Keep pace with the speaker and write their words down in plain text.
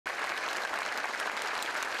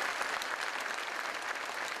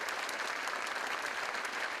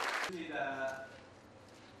的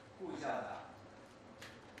副校长，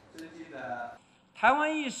尊敬的。台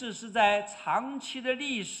湾意识是在长期的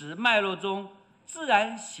历史脉络中自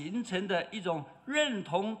然形成的一种认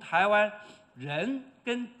同台湾人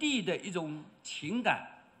跟地的一种情感。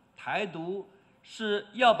台独是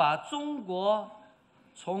要把中国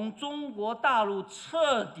从中国大陆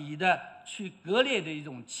彻底的去割裂的一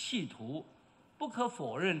种企图。不可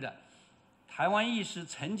否认的，台湾意识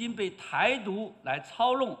曾经被台独来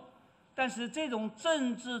操弄，但是这种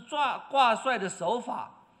政治挂帅的手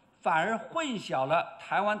法，反而混淆了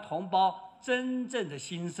台湾同胞真正的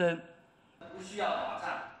心声。不需要打仗，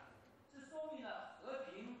这说明了和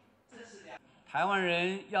平，这是台湾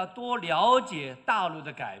人要多了解大陆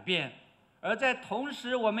的改变，而在同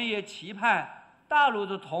时，我们也期盼大陆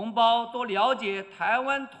的同胞多了解台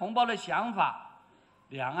湾同胞的想法。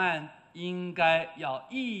两岸应该要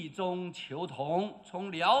异中求同，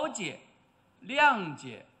从了解、谅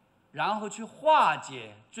解，然后去化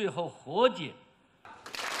解，最后和解。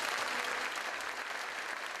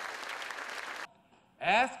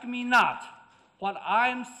Ask me not what I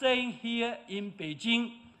am saying here in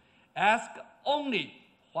Beijing. Ask only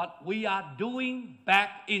what we are doing back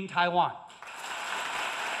in Taiwan.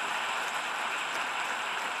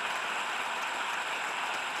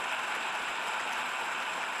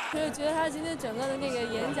 所以觉得他今天整个的那个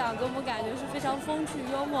演讲给我们感觉是非常风趣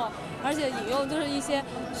幽默，而且引用都是一些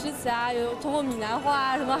诗词啊，有通过闽南话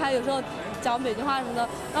啊什么，还有时候讲北京话什么的，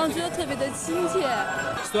让人觉得特别的亲切。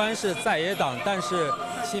虽然是在野党，但是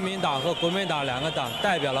亲民党和国民党两个党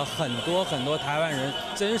代表了很多台湾人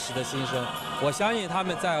真实的心声。我相信他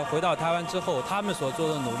们在回到台湾之后，他们所做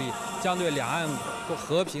的努力将对两岸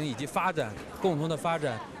和平以及发展、共同的发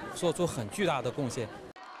展做出很巨大的贡献。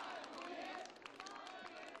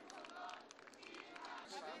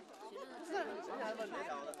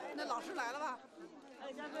那老师来了吧？